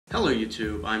Hello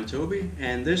YouTube, I'm Toby,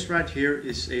 and this right here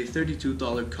is a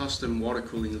 $32 custom water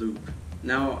cooling loop.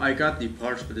 Now I got the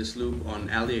parts for this loop on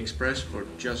AliExpress for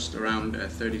just around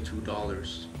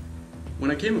 $32.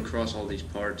 When I came across all these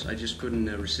parts, I just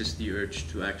couldn't resist the urge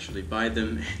to actually buy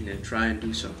them and try and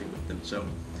do something with them. So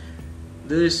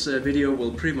this video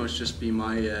will pretty much just be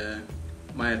my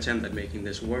attempt at making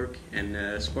this work,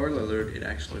 and spoiler alert, it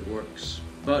actually works.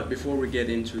 But before we get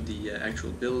into the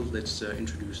actual build, let's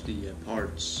introduce the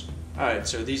parts. Alright,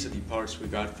 so these are the parts we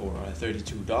got for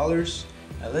 $32.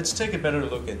 Let's take a better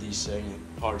look at these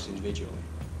parts individually.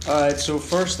 Alright, so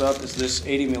first up is this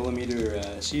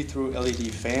 80mm see-through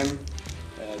LED fan.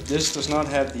 This does not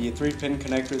have the 3-pin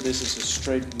connector, this is a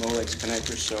straight Molex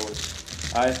connector, so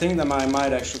I think that I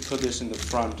might actually put this in the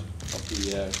front of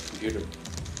the computer.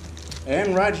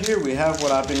 And right here we have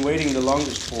what I've been waiting the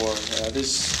longest for.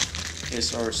 This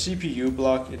is our CPU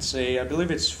block. It's I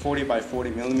believe it's 40 by 40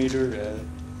 millimeter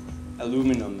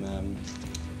aluminum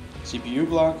CPU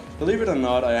block. Believe it or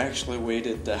not, I actually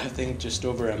waited I think just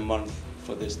over a month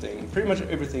for this thing. Pretty much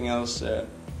everything else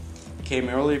came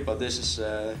early, but this is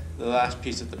the last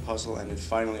piece of the puzzle, and it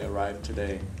finally arrived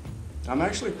today. I'm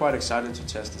actually quite excited to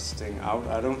test this thing out.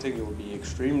 I don't think it will be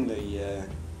extremely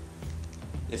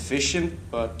efficient,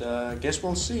 but I guess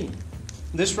we'll see.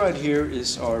 This right here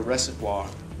is our reservoir,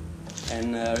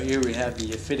 and here we have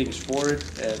the fittings for it.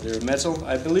 They're metal.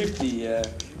 I believe the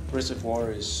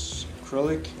reservoir is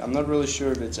acrylic. I'm not really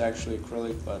sure if it's actually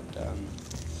acrylic, but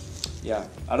yeah,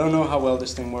 I don't know how well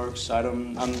this thing works.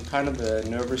 I'm kind of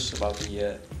nervous about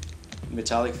the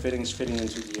metallic fittings fitting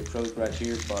into the acrylic right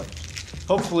here, but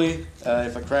hopefully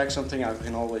if I crack something, I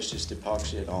can always just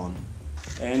epoxy it on.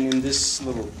 And in this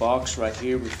little box right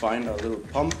here we find our little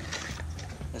pump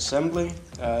assembly.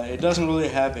 It doesn't really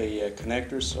have a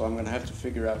connector, so I'm going to have to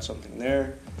figure out something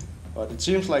there, but it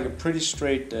seems like a pretty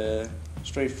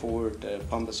straightforward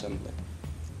pump assembly.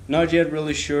 Not yet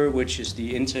really sure which is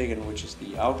the intake and which is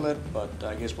the outlet, but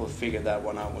I guess we'll figure that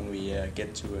one out when we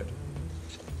get to it.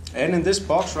 And in this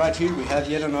box right here we have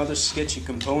yet another sketchy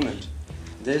component.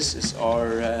 This is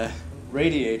our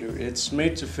radiator. It's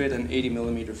made to fit an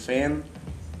 80mm fan.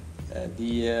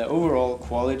 The overall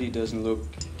quality doesn't look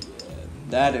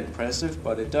that impressive,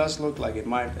 but it does look like it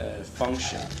might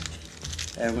function.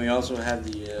 And we also have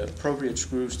the appropriate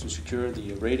screws to secure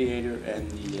the radiator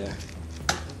and the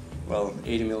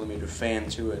 80mm fan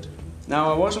to it.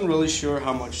 Now I wasn't really sure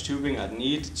how much tubing I'd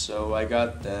need, so I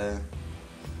got I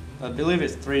believe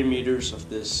it's 3 meters of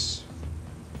this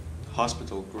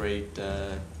hospital grade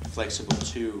flexible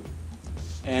tube.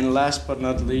 And last but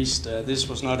not least, this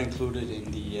was not included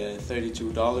in the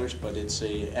 $32, but it's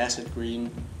a acid green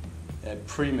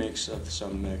premix of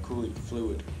some cooling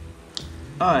fluid.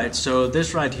 Alright, so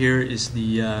this right here is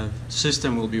the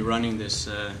system we'll be running this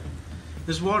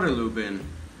water loop in.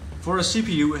 For a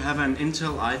CPU we have an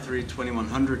Intel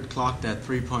i3-2100 clocked at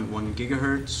 3.1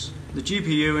 GHz. The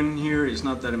GPU in here is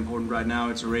not that important right now,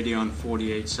 it's a Radeon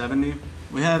 4870.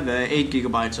 We have 8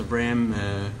 GB of RAM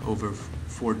over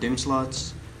 4 DIMM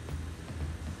slots.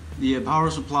 The power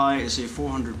supply is a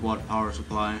 400 watt power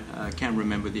supply. I can't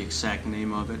remember the exact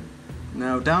name of it.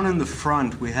 Now down in the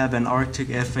front we have an Arctic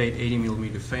F8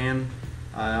 80mm fan.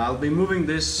 I'll be moving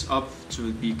this up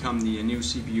to become the new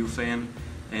CPU fan,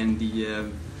 and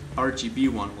the RGB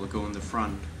one will go in the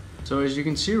front. So as you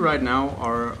can see right now,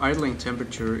 our idling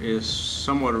temperature is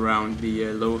somewhat around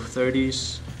the low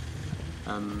 30s.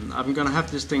 I'm gonna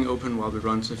have this thing open while we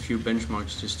run a few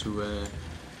benchmarks just to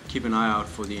keep an eye out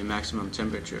for the maximum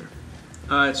temperature.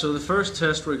 Alright, so the first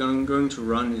test we're going to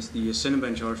run is the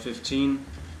Cinebench R15.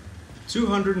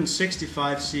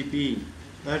 265 CP,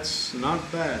 that's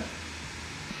not bad.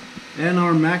 And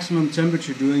our maximum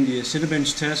temperature during the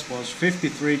Cinebench test was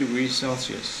 53 degrees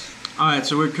Celsius. Alright,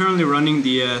 so we're currently running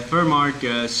the Thermark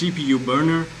CPU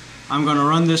burner. I'm gonna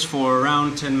run this for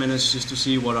around 10 minutes just to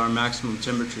see what our maximum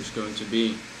temperature is going to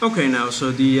be. Okay, now,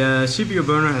 so the CPU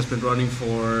burner has been running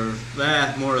for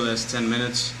more or less 10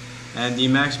 minutes, and the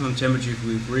maximum temperature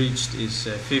we've reached is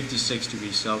 56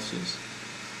 degrees Celsius.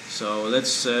 So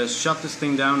let's shut this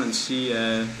thing down and see,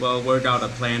 work out a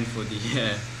plan for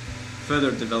the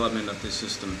further development of this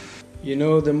system. You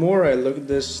know, the more I look at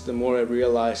this, the more I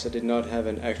realize I did not have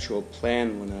an actual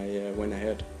plan when I went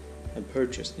ahead and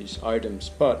purchased these items,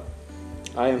 but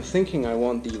I am thinking I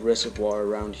want the reservoir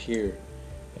around here.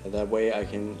 That way I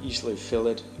can easily fill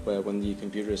it when the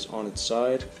computer is on its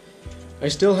side. I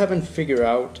still haven't figured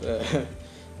out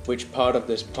which part of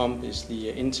this pump is the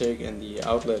intake and the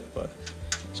outlet, but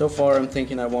so far I'm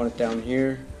thinking I want it down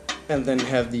here, and then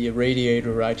have the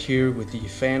radiator right here with the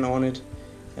fan on it,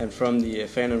 and from the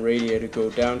fan and radiator go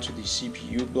down to the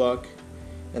CPU block,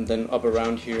 and then up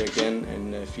around here again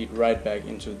and feed right back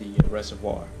into the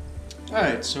reservoir.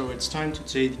 Alright, so it's time to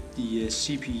take the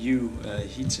CPU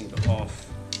heatsink off,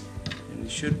 and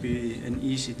it should be an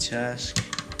easy task,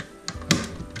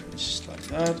 just like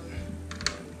that.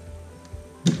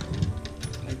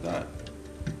 Like that.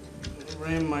 The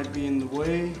RAM might be in the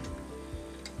way,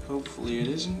 hopefully it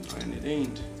isn't, and it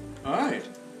ain't. Alright,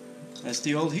 that's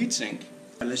the old heatsink.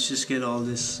 Let's just get all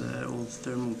this old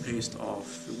thermal paste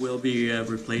off. We'll be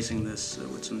replacing this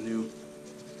with some new.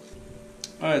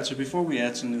 Alright, so before we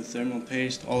add some new thermal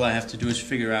paste, all I have to do is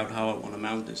figure out how I want to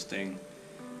mount this thing.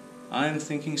 I'm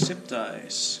thinking zip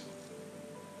ties.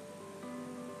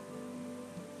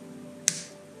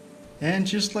 And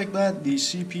just like that, the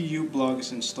CPU block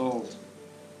is installed.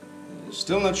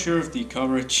 Still not sure if the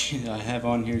coverage I have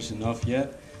on here is enough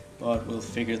yet, but we'll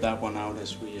figure that one out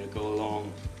as we go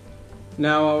along.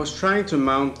 Now, I was trying to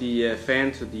mount the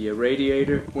fan to the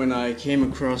radiator when I came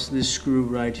across this screw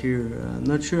right here. I'm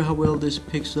not sure how well this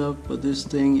picks up, but this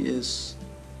thing is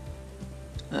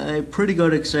a pretty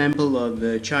good example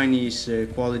of Chinese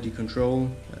quality control.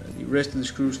 The rest of the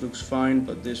screws looks fine,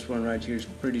 but this one right here is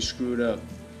pretty screwed up.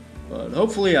 But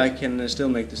hopefully I can still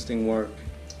make this thing work.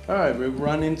 Alright, we've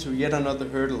run into yet another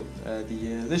hurdle.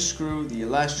 This screw, the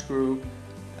last screw,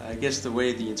 I guess the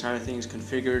way the entire thing is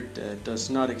configured does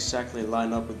not exactly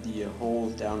line up with the hole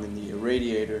down in the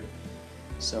radiator.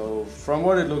 So from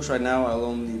what it looks right now, I'll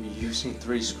only be using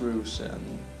 3 screws.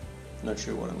 And not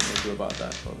sure what I'm going to do about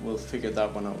that, but we'll figure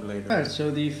that one out later. Alright,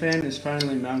 so the fan is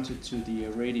finally mounted to the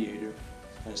radiator.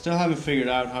 I still haven't figured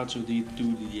out how to do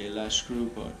the last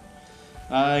screw, but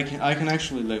I can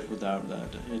actually live without that.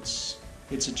 It's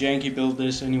a janky build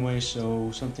this anyway,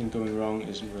 so something going wrong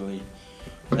isn't really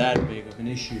that big of an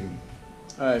issue.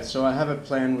 Alright, so I have a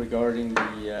plan regarding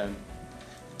the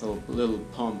little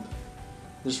pump.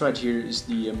 This right here is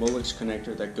the Molex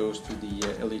connector that goes to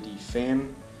the LED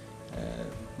fan.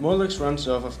 Molex runs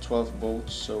off of 12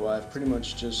 volts, so I've pretty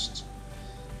much just,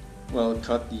 well,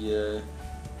 cut the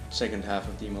second half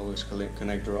of the Molex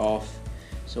connector off.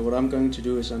 So what I'm going to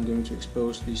do is I'm going to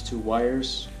expose these 2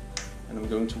 wires, and I'm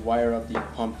going to wire up the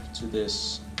pump to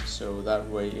this, so that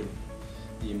way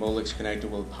the Molex connector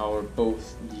will power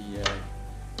both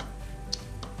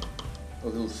a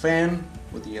little fan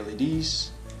with the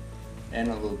LEDs and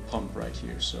a little pump right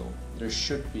here. So there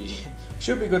should be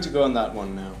good to go on that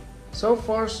one now. So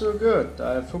far so good.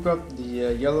 I've hooked up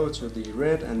the yellow to the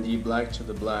red and the black to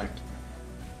the black.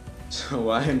 So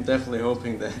I am definitely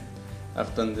hoping that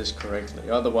I've done this correctly.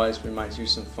 Otherwise we might hear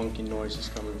some funky noises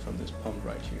coming from this pump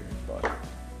right here. But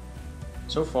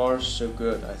so far so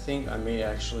good. I think I may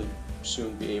actually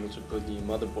soon be able to put the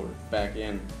motherboard back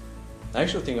in. I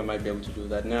actually think I might be able to do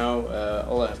that now.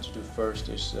 All I have to do first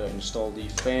is install the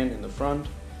fan in the front,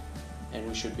 and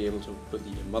we should be able to put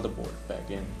the motherboard back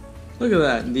in. Look at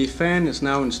that, the fan is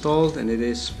now installed and it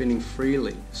is spinning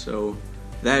freely, so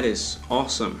that is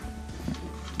awesome.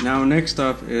 Now next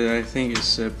up I think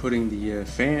is putting the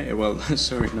fan, well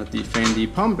sorry, not the fan, the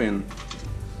pump in,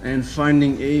 and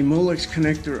finding a Molex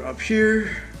connector up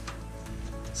here.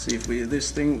 See if this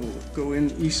thing will go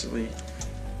in easily.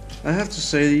 I have to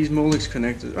say these Molex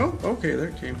connectors, oh okay, there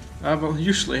it came. I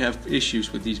usually have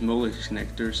issues with these Molex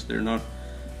connectors. They're not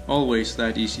always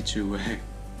that easy to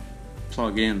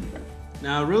plug in.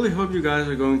 Now I really hope you guys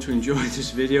are going to enjoy this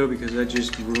video because I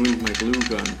just ruined my glue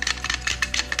gun.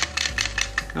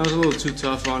 I was a little too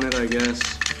tough on it, I guess.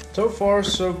 So far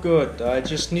so good. I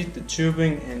just need the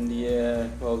tubing and the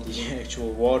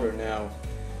actual water now.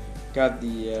 Got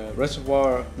the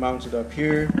reservoir mounted up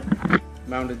here,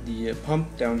 mounted the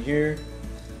pump down here,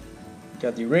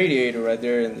 got the radiator right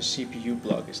there, and the CPU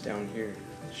block is down here.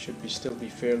 It should still be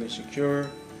fairly secure.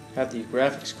 Have the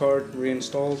graphics card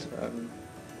reinstalled.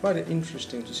 Quite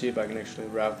interesting to see if I can actually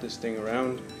route this thing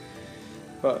around,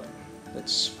 but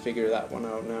let's figure that one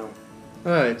out now.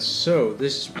 Alright, so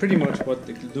this is pretty much what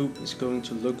the loop is going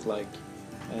to look like.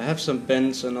 I have some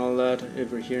bends and all that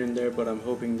over here and there, but I'm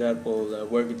hoping that will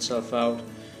work itself out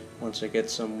once I get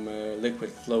some liquid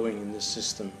flowing in this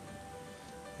system.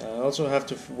 I also have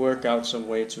to work out some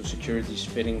way to secure these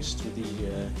fittings to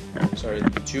the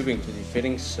tubing to the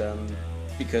fittings,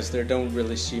 because they don't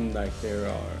really seem like they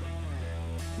are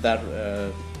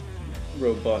that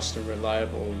robust or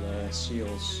reliable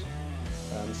seals.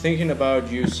 I'm thinking about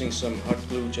using some hot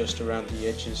glue just around the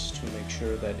edges to make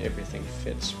sure that everything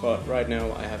fits, but right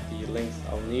now I have the length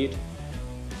I'll need,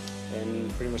 and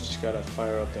pretty much just gotta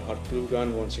fire up the hot glue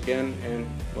gun once again and,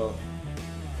 well,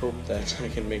 hope that I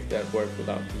can make that work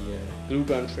without the glue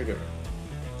gun trigger.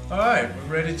 Alright,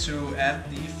 we're ready to add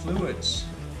the fluids.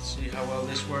 Let's see how well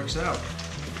this works out.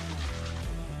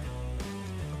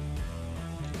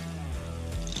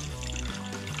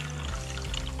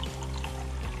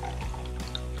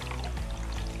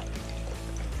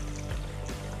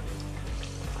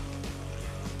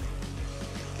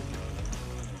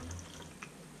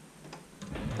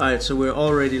 Alright, so we're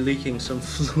already leaking some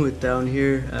fluid down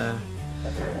here.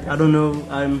 I don't know,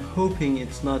 I'm hoping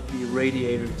it's not the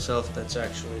radiator itself that's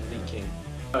actually leaking.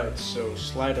 Alright, so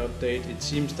slight update. It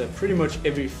seems that pretty much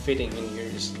every fitting in here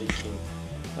is leaking.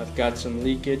 I've got some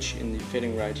leakage in the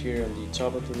fitting right here on the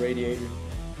top of the radiator.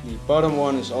 The bottom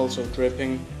one is also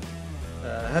dripping.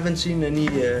 I haven't seen any,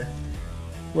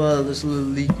 well, there's a little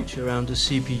leakage around the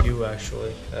CPU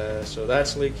actually. So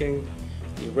that's leaking.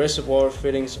 The reservoir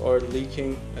fittings are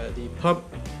leaking. The pump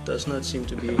does not seem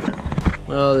to be,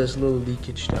 well, there's a little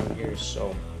leakage down here.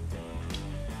 So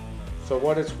for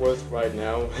what it's worth right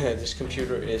now, this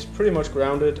computer is pretty much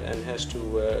grounded and has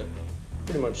to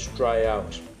pretty much dry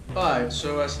out. Alright,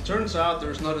 so as it turns out,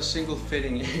 there's not a single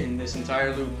fitting in this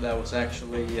entire loop that was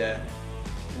actually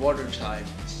watertight.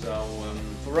 So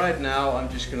for right now, I'm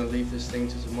just gonna leave this thing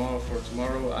to tomorrow. For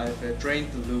tomorrow, I've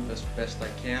drained the loop as best I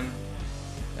can,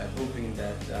 hoping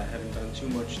that I haven't done too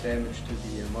much damage to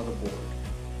the motherboard.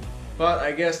 But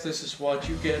I guess this is what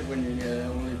you get when you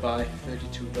only buy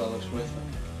 $32 worth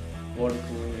of water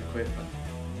cooling equipment.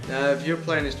 Now, if your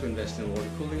plan is to invest in water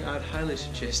cooling, I'd highly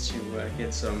suggest you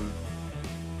get some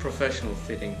professional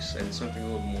fittings and something a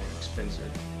little more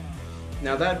expensive.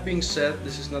 Now, that being said,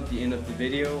 this is not the end of the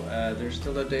video. There's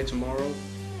still a day tomorrow,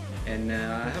 and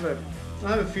I have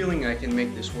a feeling I can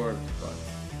make this work, but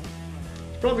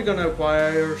it's probably gonna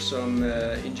require some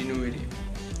ingenuity.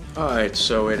 Alright,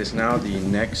 so it is now the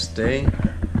next day,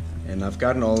 and I've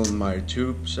gotten all of my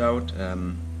tubes out.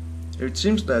 It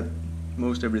seems that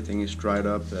most everything is dried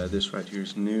up. This right here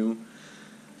is new,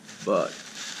 but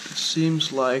it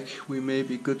seems like we may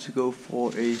be good to go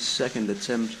for a second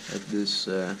attempt at this.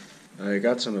 I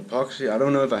got some epoxy. I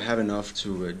don't know if I have enough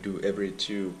to do every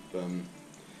tube.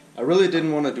 I really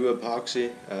didn't want to do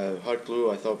epoxy. Hot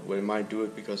glue, I thought we might do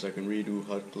it because I can redo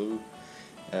hot glue.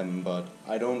 But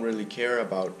I don't really care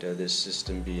about this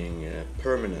system being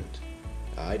permanent.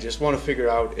 I just want to figure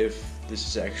out if this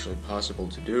is actually possible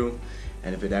to do,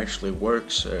 and if it actually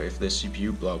works, if the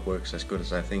CPU block works as good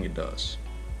as I think it does.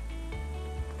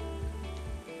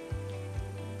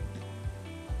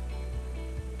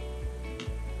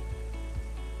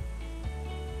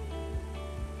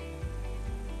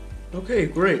 Okay,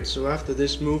 great. So after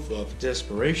this move of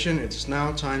desperation, it's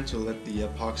now time to let the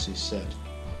epoxy set.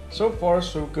 So far,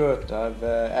 so good. I've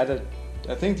added,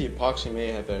 I think the epoxy may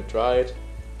have dried.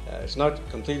 It's not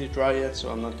completely dry yet, so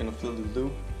I'm not going to fill the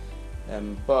loop.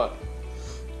 But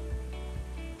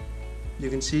you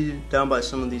can see down by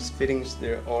some of these fittings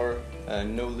there are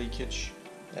no leakage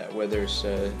where there's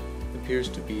appears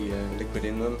to be liquid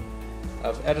in them.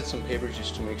 I've added some paper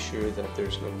just to make sure that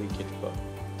there's no leakage, but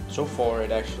so far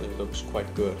it actually looks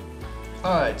quite good.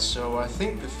 Alright, so I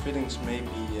think the fittings may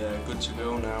be good to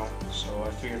go now, so I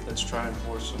figured let's try and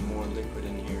pour some more liquid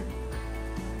in here.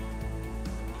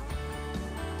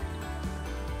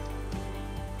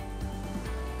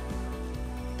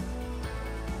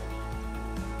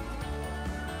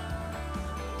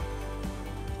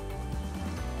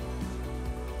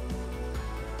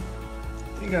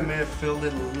 I think I may have filled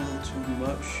it a little too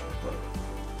much, but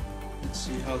let's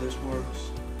see how this works.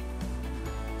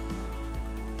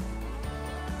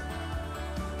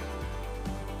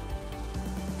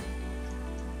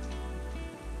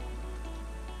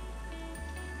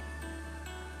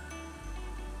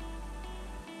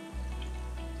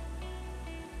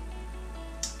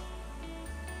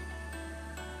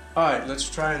 Alright, let's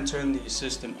try and turn the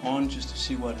system on just to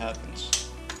see what happens.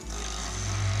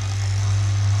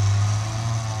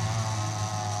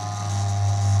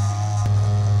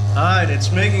 Alright, it's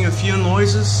making a few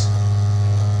noises,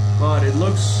 but it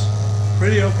looks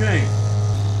pretty okay.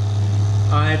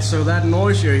 Alright, so that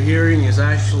noise you're hearing is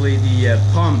actually the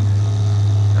pump.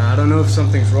 I don't know if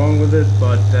something's wrong with it,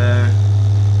 but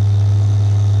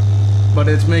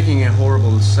it's making a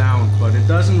horrible sound. But it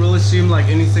doesn't really seem like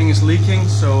anything is leaking,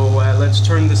 so let's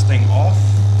turn this thing off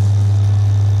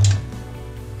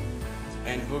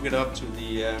and hook it up to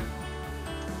the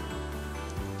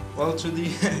well, to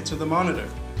the monitor.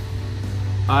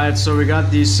 Alright, so we got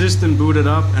the system booted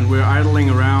up and we're idling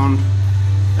around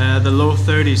the low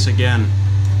 30s again.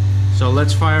 So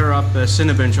let's fire up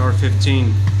Cinebench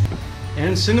R15.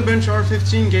 And Cinebench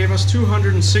R15 gave us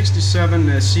 267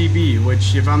 CB,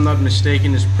 which, if I'm not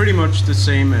mistaken, is pretty much the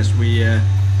same as we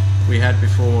had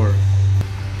before.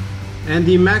 And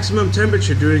the maximum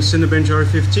temperature during Cinebench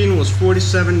R15 was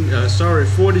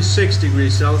 46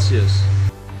 degrees Celsius.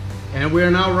 And we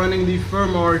are now running the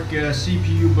Firmark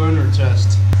CPU burner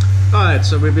test. Alright,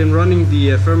 so we've been running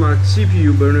the Firmark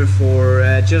CPU burner for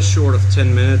just short of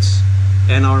 10 minutes,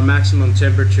 and our maximum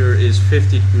temperature is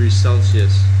 50 degrees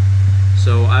Celsius.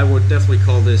 So I would definitely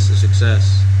call this a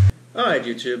success. Alright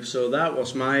YouTube, so that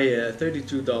was my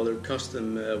 $32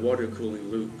 custom water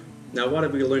cooling loop. Now what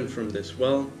have we learned from this?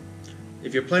 Well,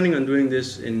 if you're planning on doing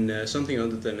this in something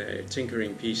other than a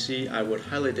tinkering PC, I would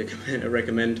highly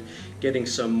recommend getting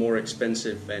some more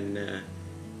expensive and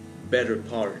better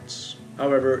parts.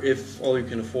 However, if all you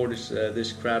can afford is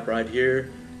this crap right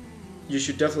here, you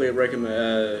should definitely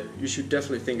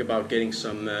think about getting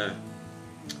some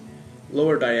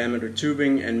lower diameter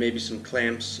tubing and maybe some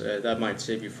clamps. That might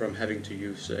save you from having to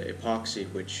use epoxy,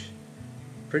 which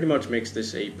pretty much makes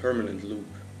this a permanent loop.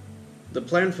 The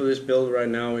plan for this build right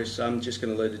now is I'm just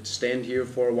going to let it stand here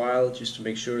for a while just to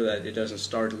make sure that it doesn't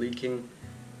start leaking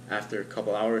after a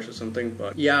couple hours or something.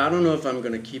 But yeah, I don't know if I'm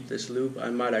going to keep this loop. I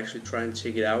might actually try and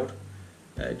take it out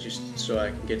just so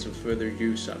I can get some further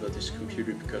use out of this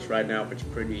computer, because right now it's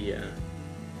pretty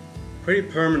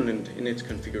permanent in its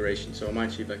configuration, so I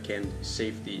might see if I can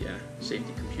save the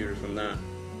computer from that.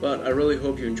 But I really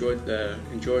hope you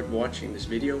enjoyed watching this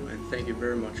video, and thank you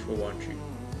very much for watching.